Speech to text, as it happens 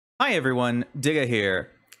Hi everyone, Digga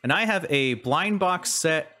here, and I have a blind box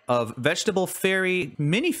set of Vegetable Fairy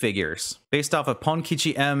minifigures based off of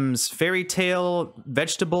PonkichiM's fairy tale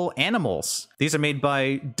vegetable animals. These are made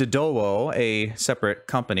by Dodowo, a separate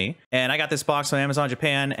company, and I got this box on Amazon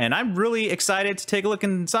Japan, and I'm really excited to take a look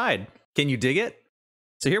inside. Can you dig it?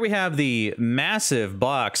 So here we have the massive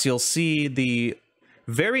box. You'll see the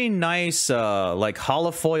very nice like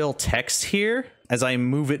holofoil text here as I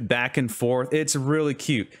move it back and forth. It's really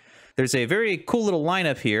cute. There's a very cool little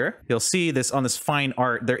lineup here. You'll see this on this fine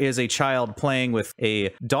art. There is a child playing with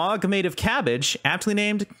a dog made of cabbage, aptly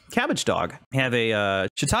named Cabbage Dog. We have a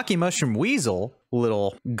Shiitake mushroom Weasel,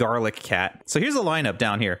 little garlic cat. So here's the lineup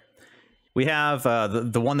down here. We have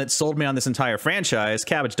the one that sold me on this entire franchise,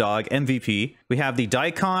 Cabbage Dog, MVP. We have the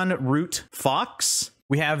Daikon Root Fox.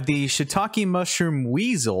 We have the Shiitake mushroom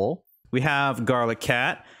Weasel. We have Garlic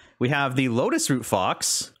Cat. We have the Lotus Root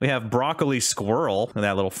Fox. We have Broccoli Squirrel,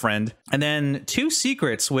 that little friend. And then two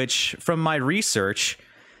secrets, which from my research,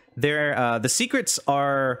 the secrets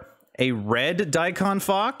are a red Daikon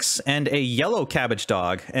Fox and a yellow Cabbage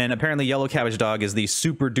Dog. And apparently yellow Cabbage Dog is the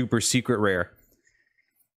super duper secret rare.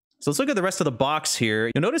 So let's look at the rest of the box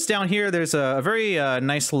here. You'll notice down here, there's a very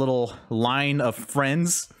nice little line of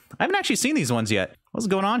friends. I haven't actually seen these ones yet. What's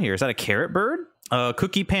going on here? Is that a carrot bird?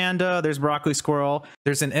 Cookie Panda, there's Broccoli Squirrel.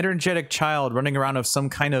 There's an energetic child running around of some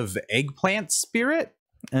kind of eggplant spirit.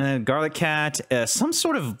 And Garlic Cat, some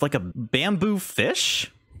sort of like a bamboo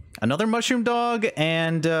fish. Another mushroom dog,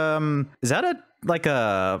 and is that like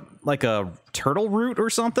a turtle root or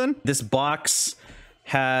something? This box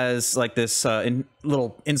has like this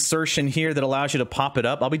little insertion here that allows you to pop it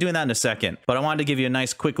up. I'll be doing that in a second, but I wanted to give you a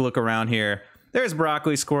nice quick look around here. There's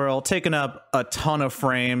Broccoli Squirrel taking up a ton of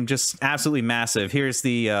frame, just absolutely massive. Here's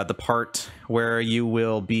the part where you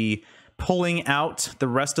will be pulling out the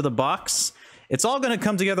rest of the box. It's all going to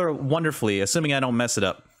come together wonderfully, assuming I don't mess it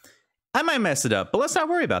up. I might mess it up, but let's not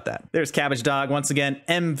worry about that. There's Cabbage Dog, once again,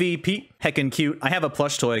 MVP, heckin' cute. I have a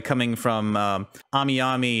plush toy coming from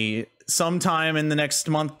Ami sometime in the next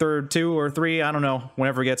month or 2 or 3, I don't know,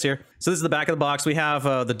 whenever it gets here. So this is the back of the box. We have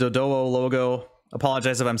the Dodowo logo.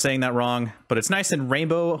 Apologize if I'm saying that wrong, but it's nice and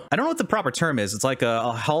rainbow. I don't know what the proper term is. It's like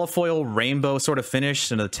a holofoil rainbow sort of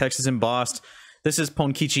finish, and the text is embossed. This is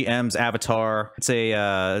PonkichiM's avatar. It's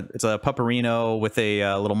a pupperino with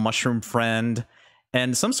a little mushroom friend,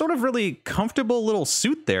 and some sort of really comfortable little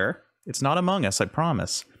suit there. It's not Among Us, I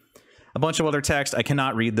promise. A bunch of other text. I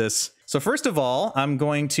cannot read this. So first of all, I'm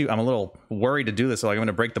a little worried to do this, so I'm going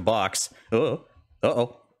to break the box.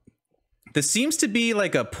 Uh-oh. This seems to be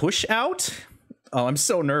like a push out. Oh, I'm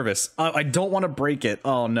so nervous. I don't want to break it.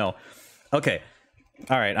 Oh, no. Okay.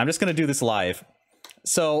 All right. I'm just going to do this live.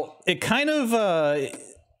 So it kind of,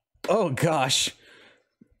 oh, gosh.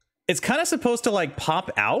 It's kind of supposed to, like,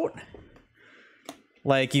 pop out.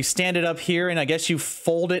 Like, you stand it up here, and I guess you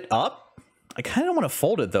fold it up. I kind of don't want to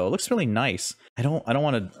fold it, though. It looks really nice. I don't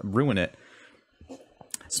want to ruin it.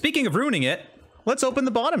 Speaking of ruining it, let's open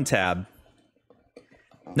the bottom tab.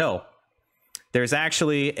 No. There's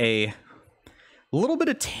actually a little bit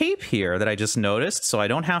of tape here that I just noticed, so I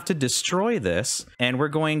don't have to destroy this. And we're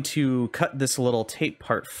going to cut this little tape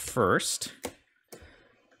part first.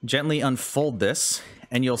 Gently unfold this,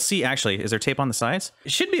 and you'll see, actually, is there tape on the sides?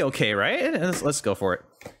 It should be okay, right? Let's go for it.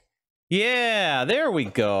 Yeah, there we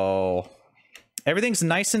go. Everything's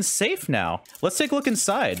nice and safe now. Let's take a look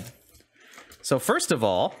inside. So first of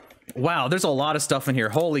all, wow, there's a lot of stuff in here.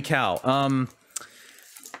 Holy cow.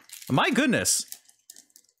 My goodness.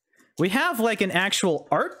 We have, like, an actual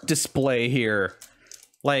art display here.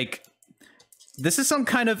 Like, this is some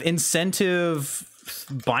kind of incentive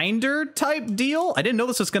binder type deal. I didn't know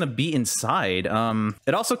this was going to be inside.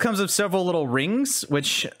 It also comes with several little rings,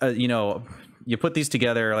 which, you know, you put these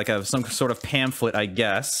together like some sort of pamphlet, I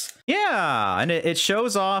guess. Yeah, and it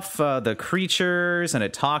shows off the creatures, and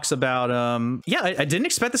it talks about, yeah, I didn't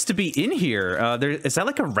expect this to be in here. Is that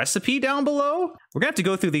like a recipe down below? We're going to have to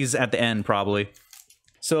go through these at the end, probably.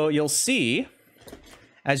 So you'll see,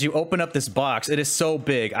 as you open up this box, it is so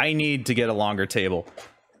big, I need to get a longer table.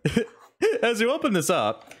 As you open this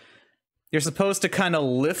up, you're supposed to kind of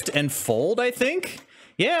lift and fold, I think?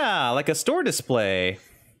 Yeah, like a store display.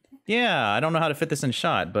 Yeah, I don't know how to fit this in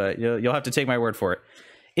shot, but you'll have to take my word for it.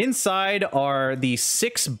 Inside are the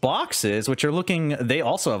 6 boxes, which are they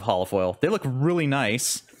also have holofoil. They look really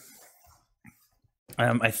nice.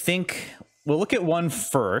 I think we'll look at one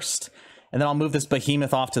first. And then I'll move this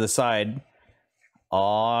behemoth off to the side.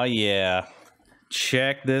 Oh yeah.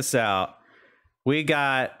 Check this out. We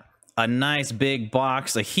got a nice big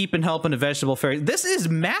box, a heaping helping of Vegetable Fairies. This is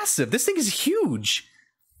massive. This thing is huge.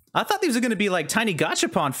 I thought these were going to be like tiny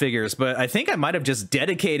gachapon figures, but I think I might have just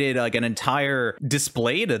dedicated like an entire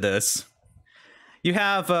display to this. You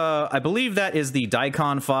have, I believe that is the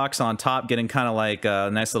Daikon Fox on top, getting kind of like a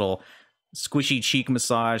nice little squishy cheek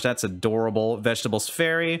massage. That's adorable. Vegetable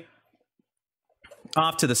Fairy.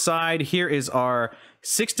 Off to the side, here is our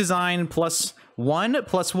 6 design plus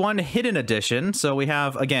 1 hidden edition. So we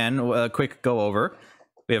have, again, a quick go over.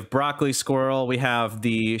 We have Broccoli Squirrel, we have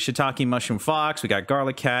the Shiitake Mushroom Fox, we got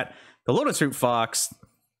Garlic Cat, the Lotus Root Fox,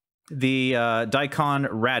 the Daikon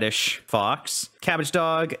Raddish Fox, Cabbage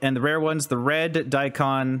Dog, and the rare ones, the red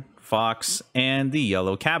Daikon Fox and the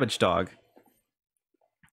yellow Cabbage Dog.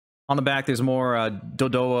 On the back, there's more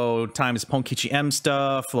Dodowo times PonkichiM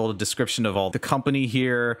stuff, a little description of all the company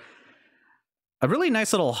here. A really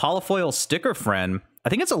nice little holofoil sticker friend. I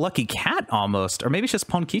think it's a lucky cat almost, or maybe it's just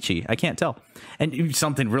Ponkichi. I can't tell. And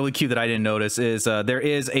something really cute that I didn't notice is there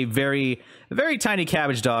is a very, very tiny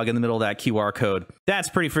Cabbage Dog in the middle of that QR code. That's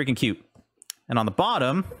pretty freaking cute. And on the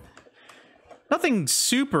bottom, nothing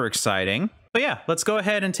super exciting. But yeah, let's go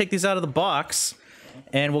ahead and take these out of the box.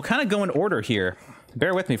 And we'll kind of go in order here.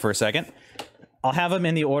 Bear with me for a second. I'll have them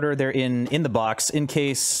in the order they're in the box in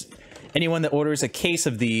case anyone that orders a case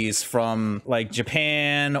of these from like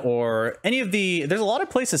Japan or any of the, there's a lot of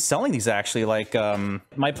places selling these actually, like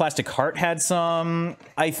My Plastic Heart had some,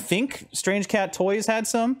 I think Strange Cat Toys had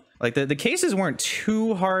some. Like the cases weren't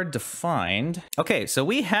too hard to find. Okay, so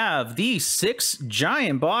we have these 6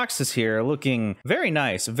 giant boxes here looking very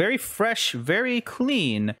nice, very fresh, very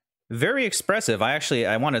clean, very expressive.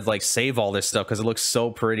 I wanted to like save all this stuff because it looks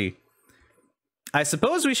so pretty. I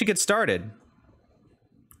suppose we should get started.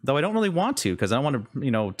 Though I don't really want to, because I don't want to, you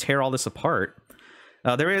know, tear all this apart.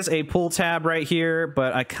 There is a pull tab right here,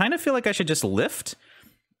 but I kind of feel like I should just lift.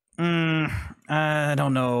 I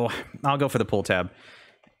don't know. I'll go for the pull tab.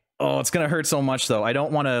 Oh, it's going to hurt so much, though. I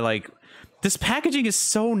don't want to, like... This packaging is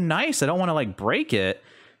so nice. I don't want to, like, break it.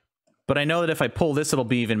 But I know that if I pull this, it'll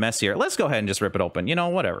be even messier. Let's go ahead and just rip it open. You know,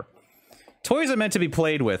 whatever. Toys are meant to be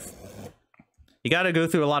played with. You got to go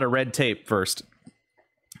through a lot of red tape first.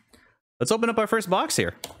 Let's open up our first box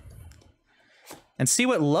here and see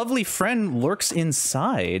what lovely friend lurks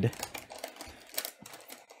inside.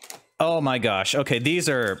 Oh my gosh. Okay, this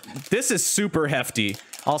is super hefty.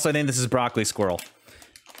 Also, I think this is Broccoli Squirrel.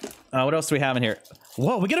 What else do we have in here?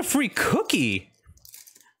 Whoa, we get a free cookie.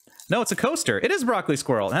 No, it's a coaster. It is Broccoli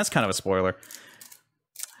Squirrel. That's kind of a spoiler.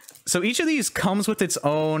 So each of these comes with its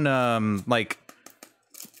own, like,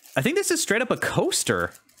 I think this is straight up a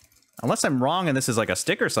coaster. Unless I'm wrong and this is like a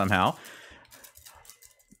sticker somehow.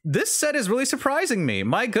 This set is really surprising me.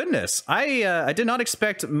 My goodness. I did not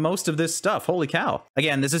expect most of this stuff. Holy cow.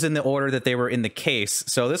 Again, this is in the order that they were in the case.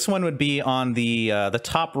 So this one would be on the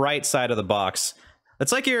top right side of the box.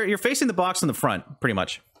 It's like you're facing the box in the front, pretty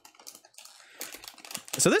much.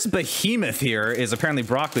 So this behemoth here is apparently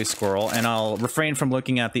Broccoli Squirrel, and I'll refrain from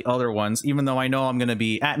looking at the other ones, even though I know I'm going to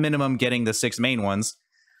be, at minimum, getting the 6 main ones.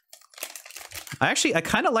 I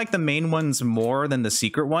kind of like the main ones more than the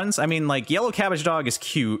secret ones. I mean, like, yellow Cabbage Dog is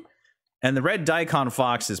cute, and the red Daikon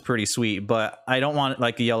Fox is pretty sweet, but I don't want,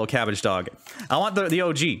 like, a yellow Cabbage Dog. I want the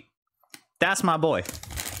OG. That's my boy.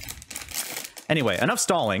 Anyway, enough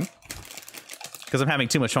stalling, because I'm having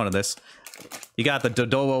too much fun with this. You got the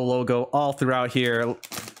Dodowo logo all throughout here.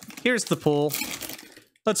 Here's the pull.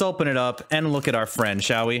 Let's open it up and look at our friend,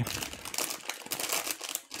 shall we?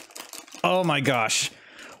 Oh my gosh.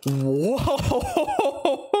 Whoa!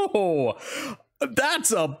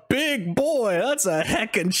 That's a big boy. That's a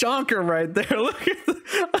heckin' chonker right there. Look at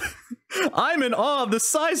I'm in awe of the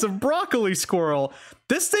size of Broccoli Squirrel.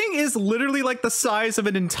 This thing is literally like the size of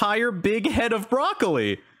an entire big head of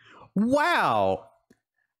broccoli. Wow.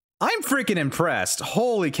 I'm freaking impressed.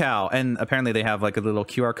 Holy cow. And apparently they have like a little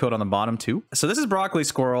QR code on the bottom too. So this is Broccoli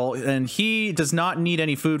Squirrel, and he does not need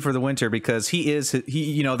any food for the winter because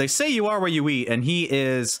you know, they say you are where you eat, and he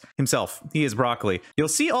is himself. He is broccoli. You'll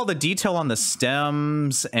see all the detail on the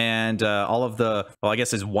stems and all of the, well, I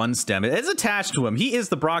guess is one stem. It's attached to him. He is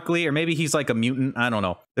the broccoli, or maybe he's like a mutant. I don't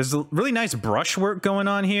know. There's a really nice brushwork going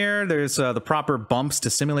on here. There's the proper bumps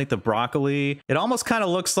to simulate the broccoli. It almost kind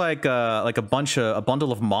of looks like a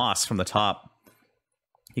bundle of moss from the top.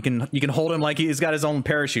 You can hold him like he's got his own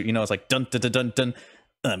parachute. You know, it's like dun dun dun dun dun.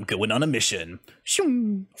 I'm going on a mission.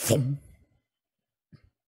 Shoom, foom.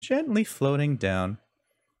 Gently floating down.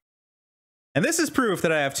 And this is proof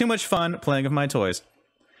that I have too much fun playing with my toys.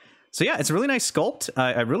 So yeah, it's a really nice sculpt.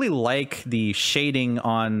 I really like the shading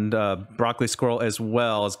on Broccoli Squirrel as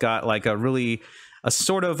well. It's got like a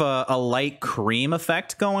sort of a light cream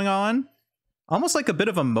effect going on. Almost like a bit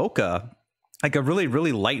of a mocha. Like a really,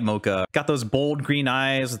 really light mocha. Got those bold green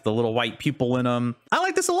eyes with the little white pupil in them. I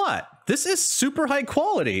like this a lot. This is super high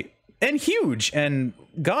quality and huge. And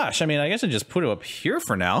gosh, I mean, I guess I just put it up here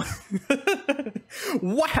for now.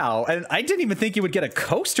 Wow. And I didn't even think you would get a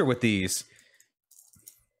coaster with these.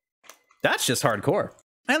 That's just hardcore.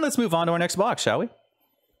 And let's move on to our next box, shall we?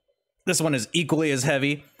 This one is equally as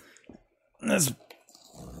heavy. Let's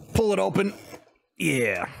pull it open.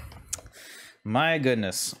 Yeah. My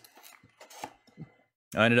goodness.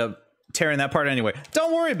 I ended up tearing that part anyway.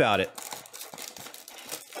 Don't worry about it.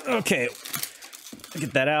 Okay.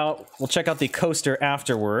 Get that out. We'll check out the coaster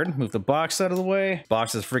afterward. Move the box out of the way.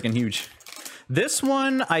 Box is freaking huge. This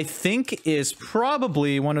one, I think, is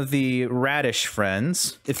probably one of the Raddish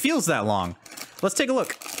friends. It feels that long. Let's take a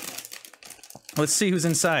look. Let's see who's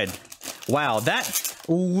inside. Wow, that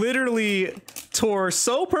literally tore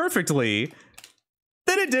so perfectly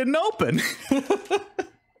that it didn't open.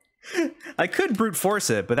 I could brute force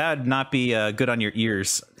it, but that would not be good on your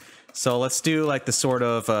ears. So let's do like the sort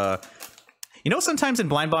of, you know, sometimes in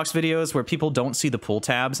blind box videos where people don't see the pull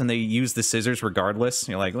tabs and they use the scissors regardless.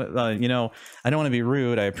 You're like, you know, I don't want to be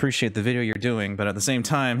rude. I appreciate the video you're doing, but at the same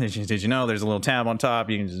time, did you know there's a little tab on top?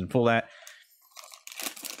 You can just pull that.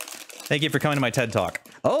 Thank you for coming to my TED Talk.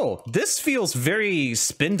 Oh, this feels very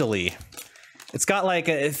spindly. It's got like,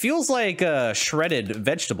 it feels like shredded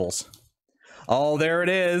vegetables. Oh, there it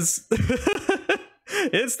is.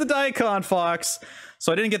 It's the Daikon Fox.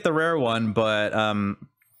 So I didn't get the rare one, but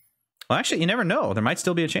well, actually, you never know. There might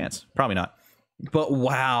still be a chance. Probably not. But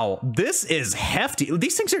wow, this is hefty.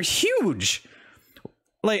 These things are huge.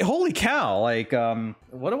 Like, holy cow. Like,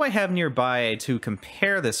 what do I have nearby to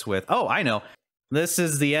compare this with? Oh, I know. This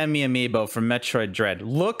is the Emmy Amiibo from Metroid Dread.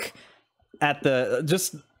 Look at the,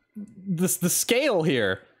 just the scale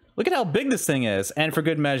here. Look at how big this thing is. And for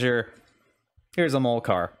good measure, here's a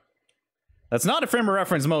Molcar. That's not a frame of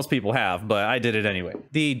reference most people have, but I did it anyway.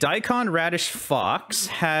 The Daikon Raddish Fox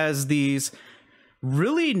has these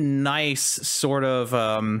really nice sort of,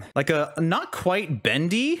 like a not quite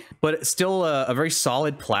bendy, but still a very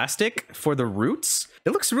solid plastic for the roots. It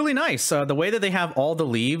looks really nice. The way that they have all the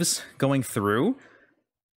leaves going through,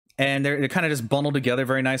 and they're kind of just bundled together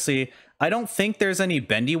very nicely. I don't think there's any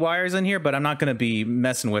bendy wires in here, but I'm not going to be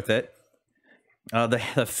messing with it.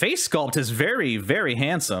 The face sculpt is very, very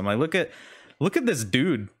handsome. Look at this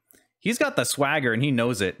dude. He's got the swagger and he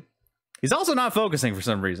knows it. He's also not focusing for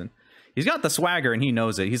some reason. He's got the swagger and he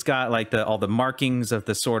knows it. He's got like all the markings of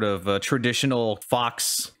the sort of traditional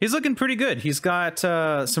fox. He's looking pretty good. He's got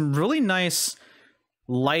some really nice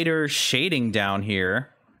lighter shading down here.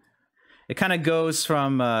 It kind of goes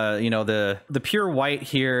from you know, the pure white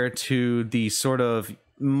here to the sort of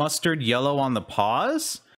mustard yellow on the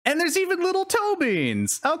paws. And there's even little toe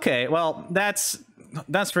beans. Okay, well, that's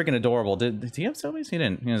freaking adorable. Did he have toe beans? He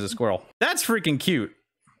didn't. He was a squirrel. That's freaking cute.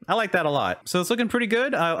 I like that a lot. So it's looking pretty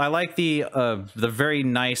good. I like the very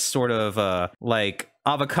nice sort of like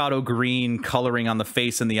avocado green coloring on the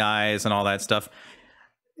face and the eyes and all that stuff.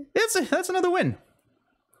 That's another win.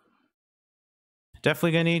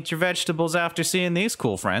 Definitely gonna eat your vegetables after seeing these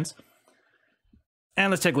cool friends.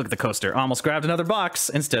 And let's take a look at the coaster. Almost grabbed another box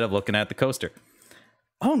instead of looking at the coaster.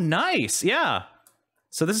 Oh, nice. Yeah.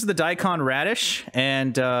 So this is the Daikon Raddish,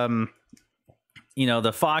 and you know,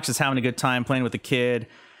 the fox is having a good time playing with the kid.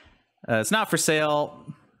 It's not for sale,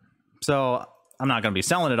 so I'm not going to be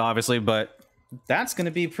selling it, obviously, but that's going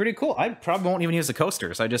to be pretty cool. I probably won't even use the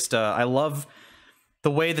coasters. I just, I love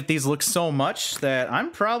the way that these look so much that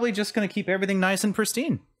I'm probably just going to keep everything nice and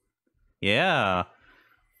pristine. Yeah.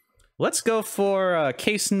 Let's go for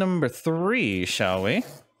case number 3, shall we?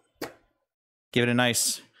 Give it a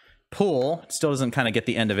nice pull. It still doesn't kind of get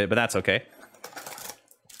the end of it, but that's okay.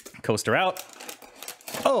 Coaster out.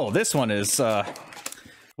 Oh, this one is,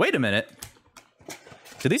 wait a minute.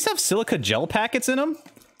 Do these have silica gel packets in them?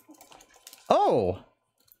 Oh.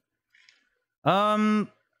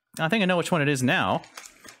 I think I know which one it is now.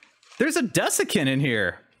 There's a desiccant in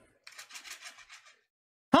here.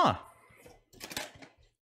 Huh.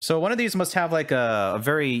 So one of these must have like a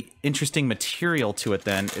very interesting material to it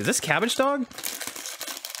then. Is this Cabbage Dog?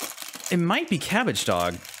 It might be Cabbage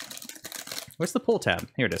Dog. Where's the pull tab?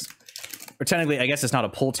 Here it is. Or technically, I guess it's not a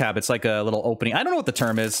pull tab. It's like a little opening. I don't know what the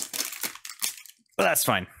term is. But that's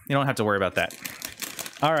fine. You don't have to worry about that.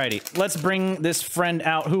 Alrighty, let's bring this friend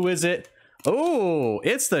out. Who is it? Oh,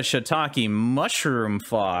 it's the Shiitake Mushroom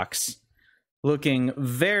Fox. Looking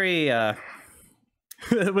very,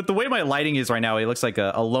 with the way my lighting is right now, he looks like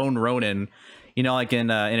a lone Ronin. You know, like in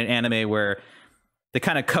an anime where They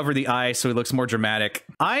kind of cover the eye so it looks more dramatic.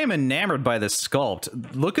 I am enamored by this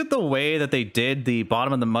sculpt. Look at the way that they did the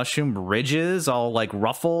bottom of the mushroom ridges, all like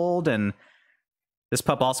ruffled, and this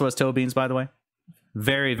pup also has toe beans, by the way.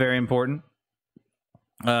 Very, very important.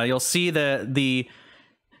 You'll see that the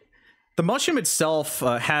mushroom itself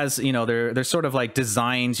has, you know, there's sort of like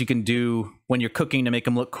designs you can do when you're cooking to make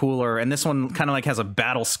them look cooler, and this one kind of like has a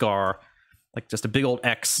battle scar, like just a big old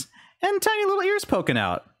X, and tiny little ears poking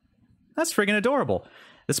out. That's friggin' adorable.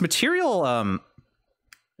 This material,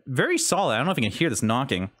 very solid. I don't know if you can hear this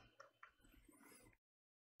knocking.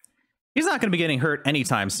 He's not going to be getting hurt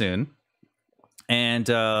anytime soon. And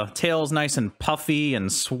tail's nice and puffy and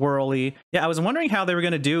swirly. Yeah, I was wondering how they were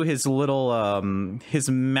going to do his little, his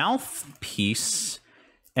mouthpiece.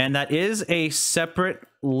 And that is a separate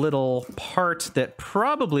little part that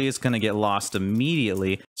probably is going to get lost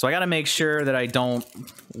immediately. So I got to make sure that I don't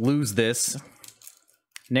lose this.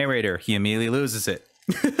 Narrator, he immediately loses it.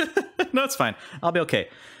 No, it's fine. I'll be okay.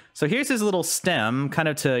 So here's his little stem, kind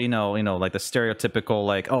of to, you know, like the stereotypical,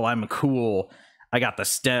 like, oh, I'm cool. I got the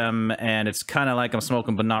stem, and it's kind of like I'm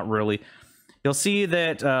smoking, but not really. You'll see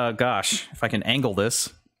that, gosh, if I can angle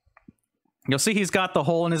this. You'll see he's got the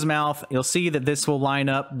hole in his mouth. You'll see that this will line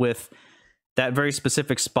up with that very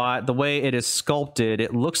specific spot. The way it is sculpted,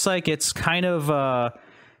 it looks like it's kind of,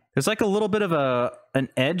 there's like a little bit of an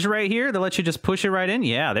edge right here that lets you just push it right in.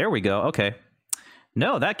 Yeah, there we go. Okay.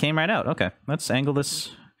 No, that came right out. Okay, let's angle this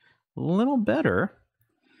a little better.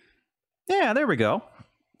 Yeah, there we go.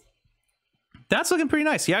 That's looking pretty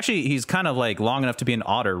nice. He's kind of like long enough to be an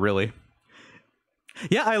otter, really.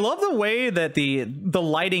 Yeah, I love the way that the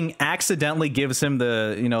lighting accidentally gives him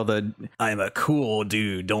the, you know, the I'm a cool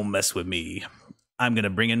dude, don't mess with me. I'm gonna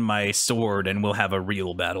bring in my sword and we'll have a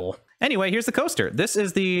real battle. Anyway, here's the coaster. This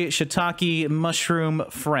is the Shiitake mushroom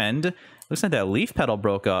friend. Looks like that leaf petal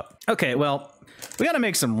broke up. Okay, well, we gotta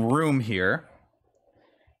make some room here.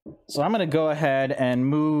 So I'm gonna go ahead and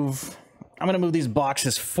move these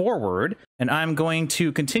boxes forward, and I'm going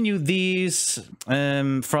to continue these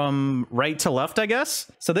from right to left, I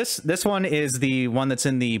guess. So this one is the one that's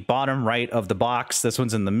in the bottom right of the box. This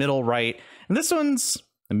one's in the middle right, and this one's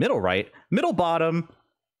the middle right, middle bottom,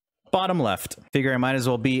 bottom left. Figure I might as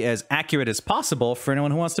well be as accurate as possible for anyone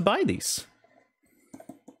who wants to buy these.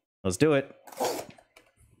 Let's do it.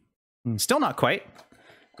 Still not quite,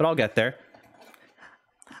 but I'll get there.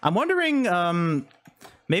 I'm wondering,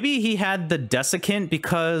 maybe he had the desiccant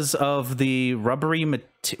because of the rubbery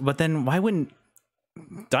material, but then why wouldn't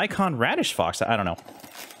Daikon Raddish Fox? I don't know.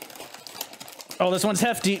 Oh, this one's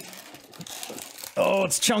hefty. Oh,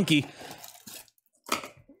 it's chunky.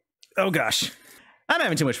 Oh gosh. I'm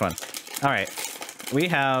having too much fun. All right. We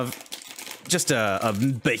have just a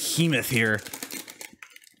behemoth here.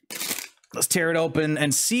 Let's tear it open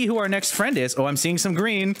and see who our next friend is. Oh, I'm seeing some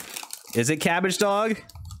green. Is it Cabbage Dog?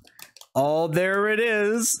 Oh, there it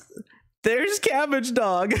is. There's Cabbage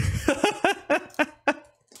Dog.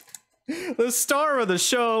 The star of the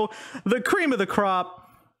show, the cream of the crop.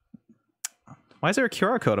 Why is there a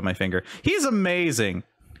QR code on my finger? He's amazing.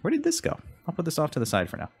 Where did this go? I'll put this off to the side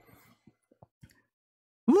for now.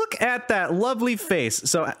 Look at that lovely face.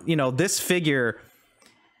 So, you know, this figure,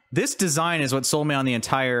 this design is what sold me on the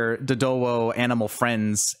entire Dodowo Animal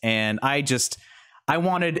Friends, and I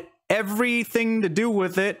wanted everything to do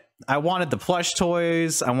with it. I wanted the plush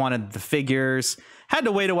toys, I wanted the figures. Had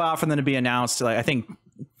to wait a while for them to be announced. Like, I think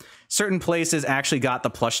certain places actually got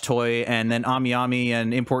the plush toy, and then Ami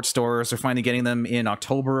and import stores are finally getting them in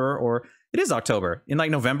October, or it is October, in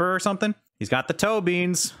like November or something. He's got the toe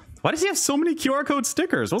beans. Why does he have so many QR code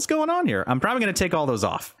stickers? What's going on here? I'm probably going to take all those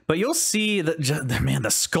off. But you'll see that, man, the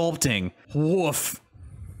sculpting. Woof.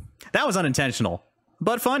 That was unintentional,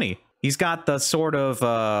 but funny. He's got the sort of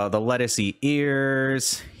the lettucey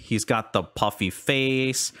ears. He's got the puffy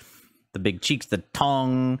face, the big cheeks, the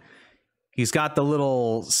tongue. He's got the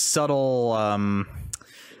little subtle,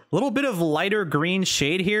 little bit of lighter green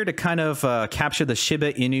shade here to kind of capture the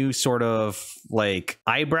Shiba Inu sort of like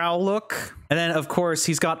eyebrow look. And then, of course,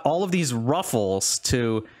 he's got all of these ruffles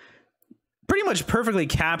to pretty much perfectly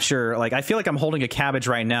capture, like, I feel like I'm holding a cabbage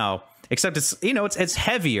right now, except it's, you know, it's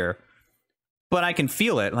heavier, but I can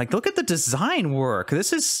feel it. Like, look at the design work.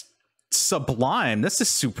 This is sublime. This is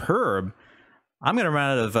superb. I'm going to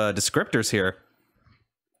run out of descriptors here.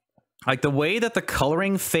 Like, the way that the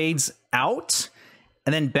coloring fades out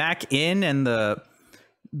and then back in, and the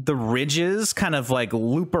ridges kind of like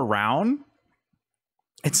loop around.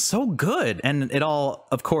 It's so good. And it all,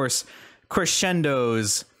 of course,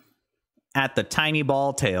 crescendos at the tiny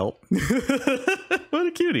ball tail. What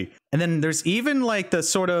a cutie. And then there's even like the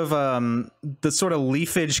sort of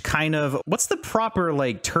leafage kind of, what's the proper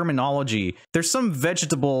like terminology? There's some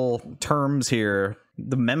vegetable terms here.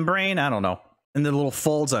 The membrane, I don't know. And the little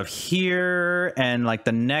folds up here and like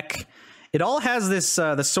the neck. It all has this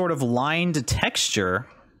sort of lined texture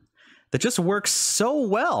that just works so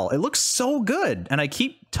well. It looks so good. And I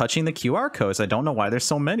keep touching the QR codes. I don't know why there's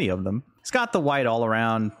so many of them. It's got the white all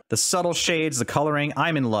around, the subtle shades, the coloring.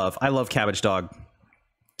 I'm in love. I love Cabbage Dog.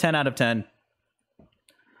 10 out of 10.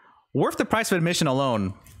 Worth the price of admission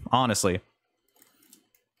alone, honestly.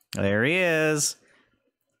 There he is.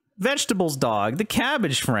 Vegetables Dog, the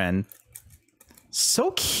cabbage friend.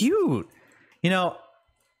 So cute. You know,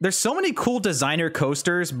 there's so many cool designer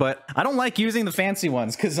coasters, but I don't like using the fancy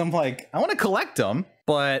ones because I'm like, I want to collect them,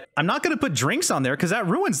 but I'm not going to put drinks on there because that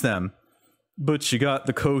ruins them. But you got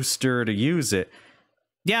the coaster to use it.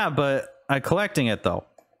 Yeah, but I'm collecting it though.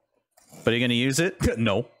 But are you going to use it?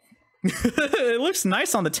 No. It looks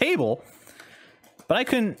nice on the table, but I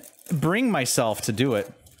couldn't bring myself to do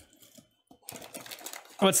it.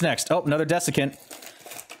 What's next? Oh, another desiccant.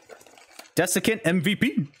 Desiccant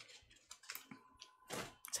MVP.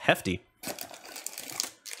 It's hefty.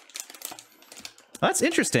 That's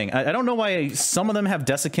interesting. I don't know why some of them have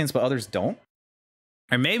desiccants, but others don't.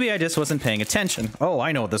 Or maybe I just wasn't paying attention. Oh,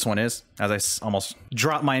 I know what this one is. As I almost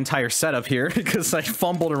dropped my entire setup here because I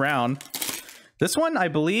fumbled around. This one, I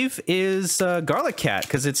believe, is Garlic Cat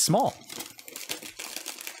because it's small.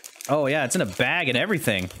 Oh, yeah, it's in a bag and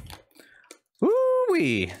everything.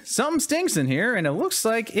 Ooh-wee. Something stinks in here, and it looks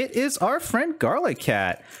like it is our friend Garlic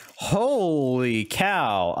Cat. Holy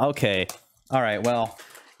cow. Okay. All right, well,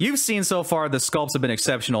 you've seen so far the sculpts have been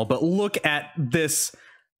exceptional, but look at this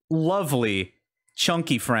lovely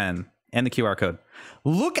chunky friend and the QR code.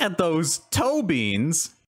 Look at those toe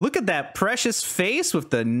beans. Look at that precious face with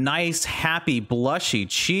the nice, happy, blushy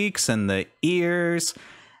cheeks and the ears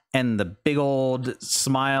and the big old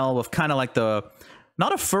smile with kind of like the,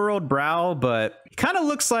 not a furrowed brow, but kind of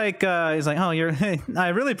looks like he's like, oh, I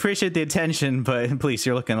really appreciate the attention, but please,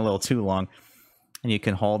 you're looking a little too long. And you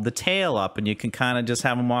can hold the tail up and you can kind of just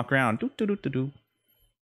have him walk around. Doo, doo, doo, doo, doo.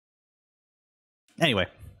 Anyway.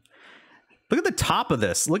 Look at the top of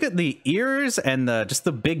this. Look at the ears and just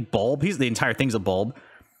the big bulb. The entire thing's a bulb.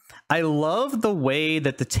 I love the way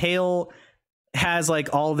that the tail has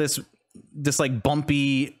like all this like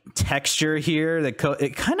bumpy texture here. That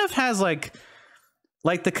it kind of has like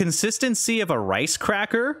the consistency of a rice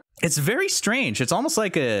cracker. It's very strange. It's almost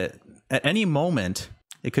like at any moment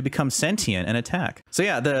it could become sentient and attack. So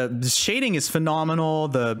yeah, the shading is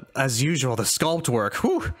phenomenal. As usual, the sculpt work.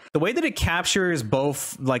 Whew. The way that it captures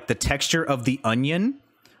both like the texture of the onion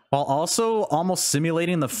while also almost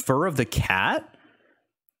simulating the fur of the cat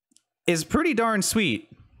is pretty darn sweet.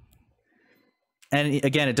 And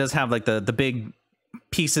again, it does have like the big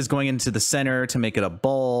pieces going into the center to make it a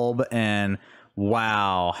bulb. And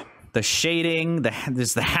wow, the shading,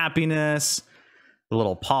 there's the happiness, the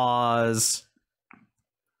little paws.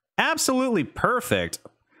 Absolutely perfect.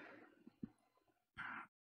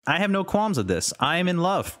 I have no qualms with this. I am in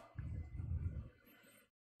love.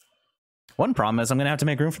 One problem is I'm going to have to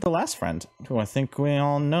make room for the last friend, who I think we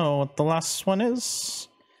all know what the last one is.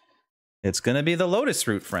 It's going to be the Lotus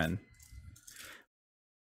Root friend.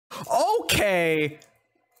 Okay.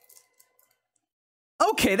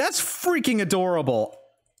 Okay, that's freaking adorable.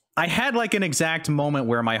 I had like an exact moment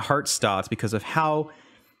where my heart stopped because of how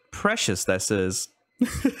precious this is.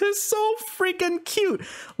 It's so freaking cute.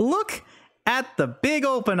 Look at the big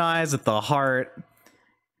open eyes at the heart.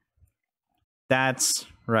 That's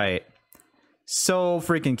right. So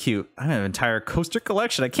freaking cute. I have an entire coaster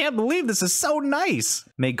collection. I can't believe this is so nice.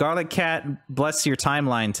 May Garlic Cat bless your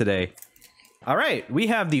timeline today. All right, we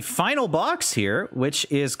have the final box here, which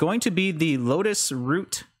is going to be the Lotus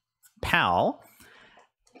Root Pal.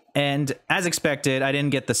 And as expected, I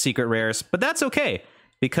didn't get the secret rares, but that's okay.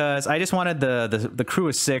 Because I just wanted the crew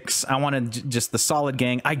of 6. I wanted just the solid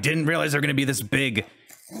gang. I didn't realize they're going to be this big.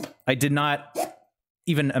 I did not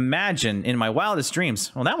even imagine in my wildest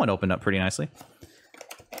dreams. Well, that one opened up pretty nicely.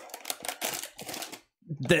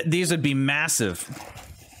 These would be massive.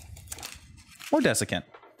 Or desiccant.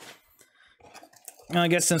 I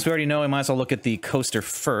guess since we already know, we might as well look at the coaster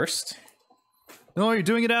first. Oh, you're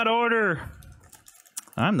doing it out of order.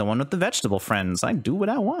 I'm the one with the vegetable friends. I do what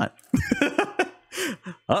I want.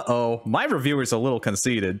 Uh-oh, my reviewer's a little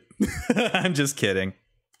conceited. I'm just kidding.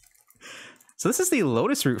 So this is the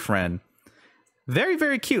Lotus Root friend. Very,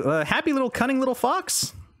 very cute. Happy little cunning little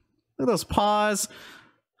fox. Look at those paws.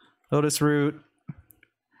 Lotus Root.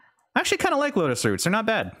 I actually kind of like Lotus Roots. They're not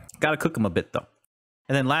bad. Gotta cook them a bit, though.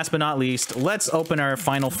 And then last but not least, let's open our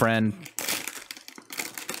final friend.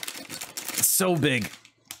 It's so big.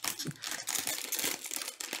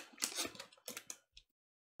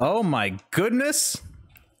 Oh my goodness.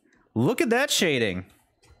 Look at that shading.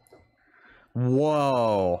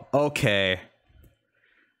 Whoa. Okay.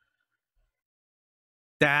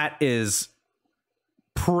 That is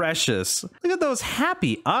precious. Look at those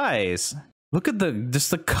happy eyes. Look at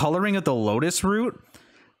just the coloring of the lotus root.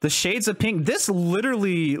 The shades of pink. This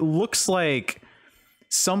literally looks like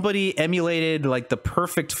somebody emulated like the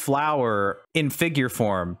perfect flower in figure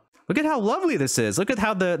form. Look at how lovely this is. Look at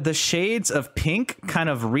how the shades of pink kind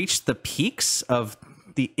of reach the peaks of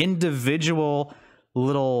the individual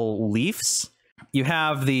little leaves. You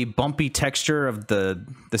have the bumpy texture of the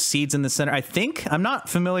seeds in the center. I think, I'm not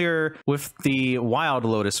familiar with the wild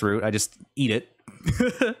lotus root. I just eat it.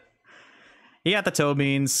 You got the toe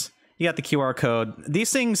beans. You got the QR code.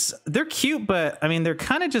 These things, they're cute, but I mean, they're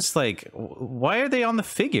kind of just like, why are they on the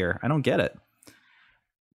figure? I don't get it.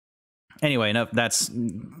 Anyway, no, that's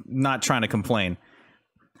not trying to complain.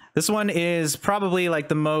 This one is probably like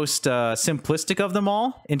the most simplistic of them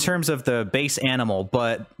all in terms of the base animal,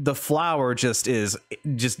 but the flower just is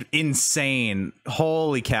just insane.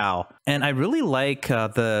 Holy cow. And I really like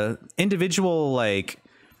the individual, like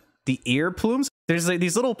the ear plumes. There's like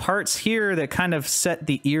these little parts here that kind of set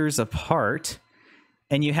the ears apart.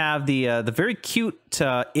 And you have the very cute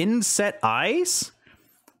inset eyes.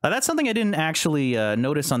 That's something I didn't actually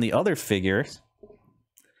notice on the other figures.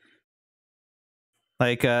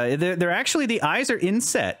 Like, they're actually, the eyes are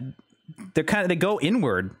inset. They go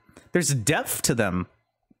inward. There's depth to them.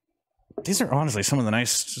 These are honestly some of the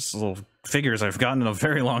nicest little figures I've gotten in a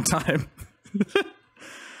very long time.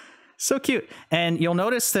 So cute. And you'll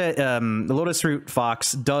notice that the Lotus Root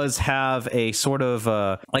Fox does have a sort of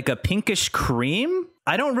like a pinkish cream.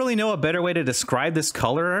 I don't really know a better way to describe this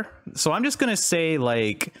color. So I'm just going to say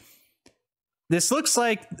like, this looks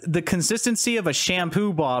like the consistency of a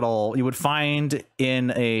shampoo bottle you would find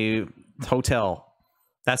in a hotel.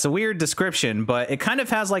 That's a weird description, but it kind of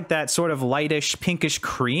has like that sort of lightish pinkish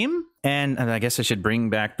cream. And I guess I should bring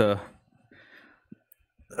back the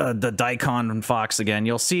Daikon Fox again.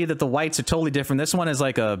 You'll see that the whites are totally different. This one is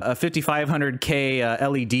like a 5500K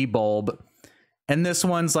LED bulb. And this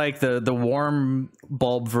one's like the warm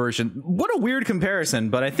bulb version. What a weird comparison,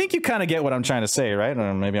 but I think you kind of get what I'm trying to say, right?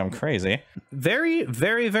 Or maybe I'm crazy. Very,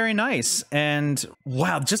 very, very nice. And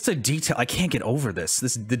wow, just the detail. I can't get over this.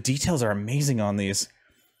 The details are amazing on these.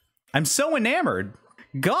 I'm so enamored.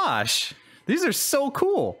 Gosh, these are so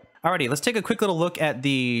cool. Alrighty, let's take a quick little look at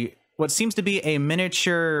what seems to be a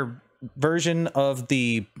miniature version of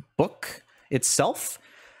the book itself,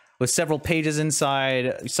 with several pages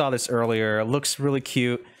inside. You saw this earlier. It looks really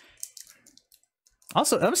cute.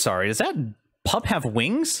 Also, I'm sorry, does that pup have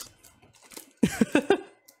wings?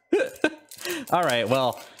 All right,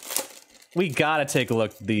 well, we gotta take a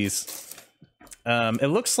look at these. It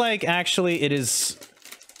looks like actually it is...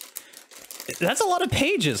 That's a lot of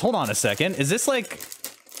pages. Hold on a second. Is this like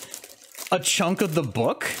a chunk of the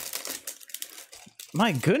book?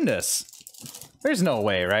 My goodness. There's no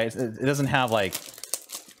way, right? It doesn't have like...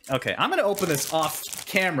 Okay, I'm gonna open this off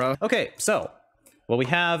camera. Okay, so what we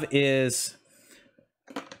have is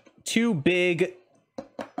two big,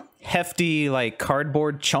 hefty, like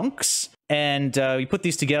cardboard chunks, and we put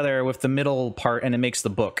these together with the middle part, and it makes the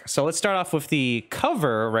book. So let's start off with the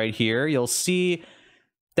cover right here. You'll see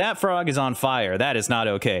that frog is on fire. That is not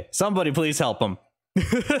okay. Somebody please help him.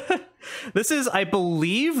 This is, I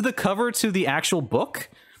believe, the cover to the actual book.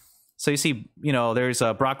 So you see, you know, there's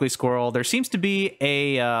a broccoli squirrel. There seems to be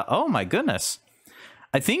a, oh my goodness.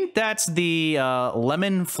 I think that's the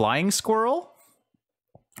lemon flying squirrel.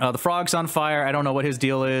 The frog's on fire. I don't know what his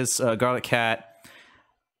deal is. Garlic cat.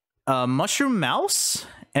 Mushroom mouse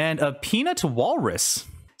and a peanut walrus.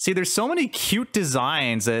 See, there's so many cute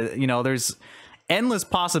designs. You know, there's endless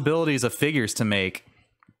possibilities of figures to make.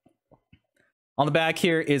 On the back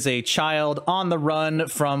here is a child on the run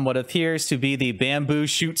from what appears to be the Bamboo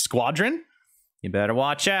Shoot Squadron. You better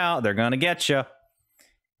watch out. They're going to get you.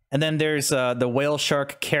 And then there's the whale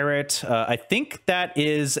shark carrot. I think that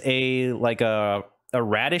is like a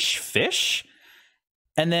radish fish.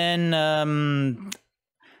 And then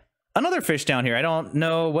another fish down here. I don't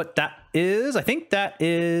know what that is. I think that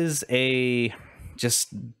is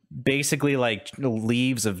just basically like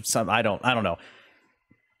leaves of some, I don't know.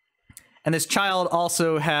 And this child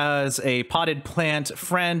also has a potted plant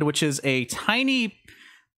friend, which is a tiny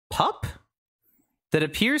pup that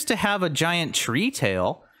appears to have a giant tree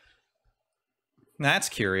tail. That's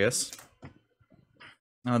curious.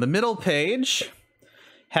 The middle page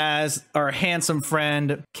has our handsome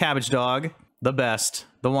friend, Cabbage Dog, the best,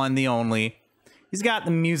 the one, the only. He's got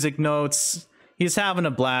the music notes. He's having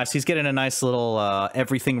a blast. He's getting a nice little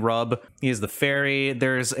everything rub. He is the fairy.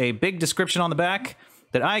 There's a big description on the back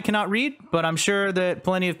that I cannot read, but I'm sure that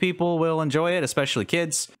plenty of people will enjoy it, especially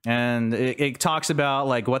kids. And it talks about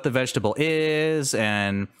like what the vegetable is,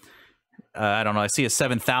 and I don't know, I see a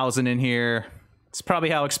 7,000 in here. It's probably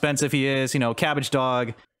how expensive he is. You know, Cabbage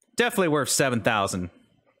Dog, definitely worth 7,000.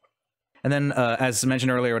 And then, as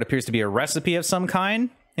mentioned earlier, it appears to be a recipe of some kind.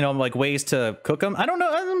 You know, like ways to cook them. I don't know,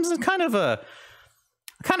 it's kind of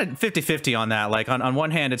 50-50 on that. Like, on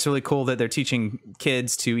one hand, it's really cool that they're teaching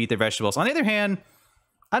kids to eat their vegetables. On the other hand,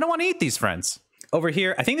 I don't want to eat these, friends. Over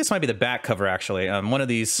here, I think this might be the back cover, actually. One of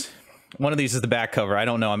these is the back cover. I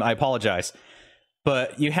don't know. I apologize.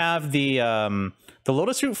 But you have the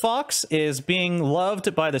Lotus Root Fox is being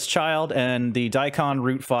loved by this child, and the Daikon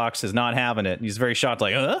Root Fox is not having it. He's very shocked,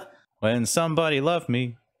 like, when somebody loved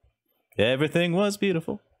me, everything was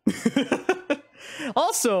beautiful.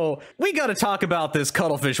 Also, we got to talk about this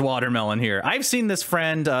cuttlefish watermelon here. I've seen this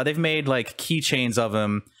friend. They've made like keychains of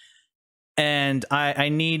him. And I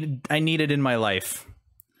need it in my life.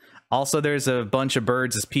 Also, there's a bunch of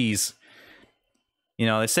birds as peas. You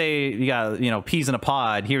know, they say you got, you know, peas in a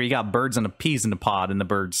pod. Here you got birds and peas in a pod, in the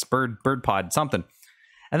bird pod, something.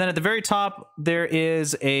 And then at the very top, there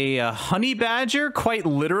is a honey badger, quite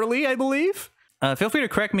literally, I believe. Feel free to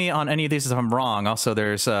correct me on any of these if I'm wrong. Also,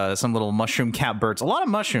 there's some little mushroom cat birds. A lot of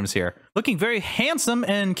mushrooms here. Looking very handsome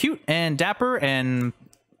and cute and dapper, and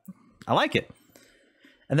I like it.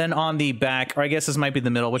 And then on the back, or I guess this might be the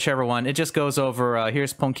middle, whichever one, it just goes over,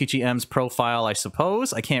 here's PonkichiM's profile, I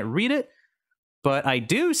suppose. I can't read it, but I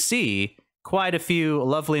do see quite a few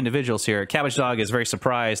lovely individuals here. Cabbage Dog is very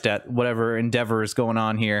surprised at whatever endeavor is going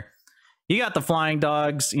on here. You got the flying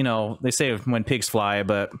dogs, you know, they say when pigs fly,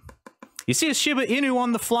 but you see a Shiba Inu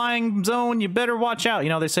on the flying zone, you better watch out. You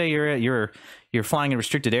know, they say you're flying in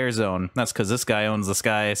restricted air zone. That's because this guy owns the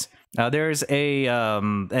skies. There's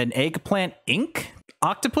an eggplant ink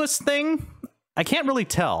octopus thing. I can't really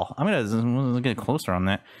tell. I'm gonna get closer on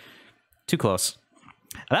that. Too close.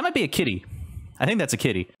 That might be a kitty. I think that's a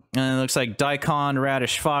kitty. And it looks like Daikon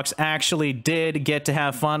Raddish Fox actually did get to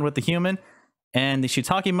have fun with the human. And the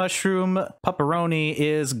shiitake mushroom pepperoni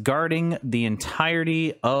is guarding the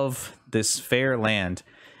entirety of this fair land.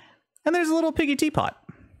 And there's a little piggy teapot.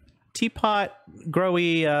 Teapot,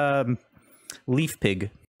 growy leaf pig.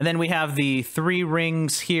 And then we have the 3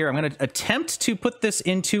 rings here. I'm going to attempt to put this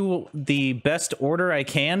into the best order I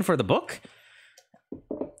can for the book.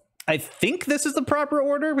 I think this is the proper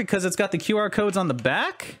order because it's got the QR codes on the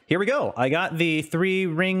back. Here we go. I got the 3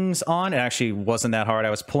 rings on. It actually wasn't that hard. I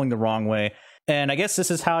was pulling the wrong way. And I guess this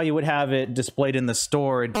is how you would have it displayed in the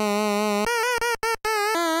store.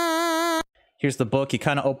 Here's the book. You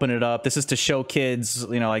kind of open it up. This is to show kids,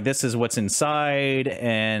 you know, like this is what's inside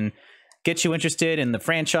and get you interested in the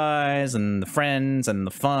franchise and the friends and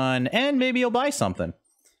the fun, and maybe you'll buy something.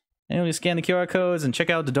 And we scan the QR codes and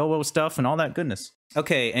check out the Dodowo stuff and all that goodness.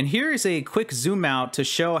 Okay, and here is a quick zoom out to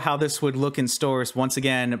show how this would look in stores. Once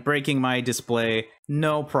again, breaking my display,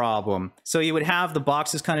 no problem. So you would have the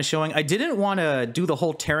boxes kind of showing. I didn't want to do the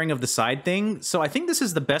whole tearing of the side thing, so I think this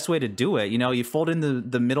is the best way to do it. You know, you fold in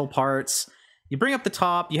the middle parts, you bring up the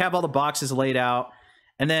top, you have all the boxes laid out,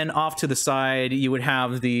 and then off to the side, you would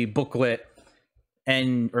have the booklet,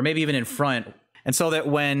 or maybe even in front. And so that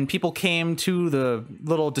when people came to the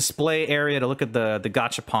little display area to look at the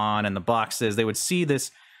gachapon and the boxes, they would see this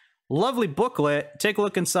lovely booklet, take a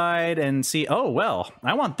look inside and see, oh, well,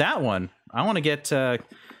 I want that one. I want to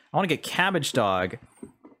get Cabbage Dog.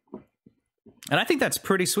 And I think that's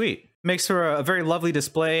pretty sweet. Makes for a very lovely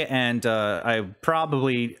display, and I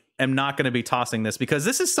probably am not going to be tossing this because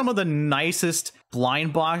this is some of the nicest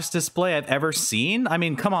blind box display I've ever seen. I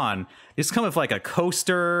mean, come on. These come with like a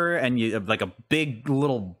coaster and you like a big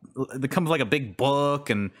little, they come with like a big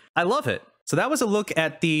book, and I love it. So that was a look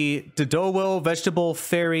at the Dodowo Vegetable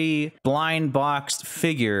Fairy blind boxed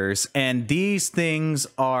figures, and these things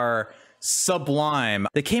are sublime.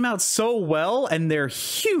 They came out so well, and they're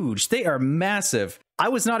huge. They are massive. I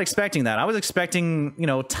was not expecting that. I was expecting, you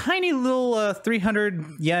know, tiny little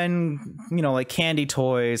 300 yen, you know, like candy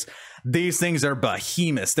toys. These things are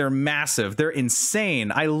behemoths. They're massive. They're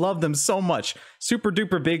insane. I love them so much. Super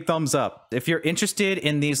duper big thumbs up. If you're interested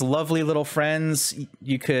in these lovely little friends,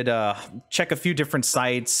 you could check a few different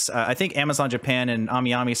sites. I think Amazon Japan and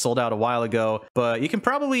AmiAmi sold out a while ago, but you can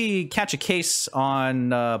probably catch a case on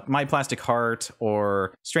My Plastic Heart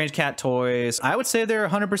or Strange Cat Toys. I would say they're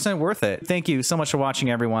 100% worth it. Thank you so much for watching. watching,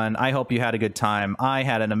 everyone. I hope you had a good time. I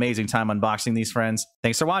had an amazing time unboxing these, friends.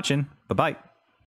 Thanks for watching. Bye-bye.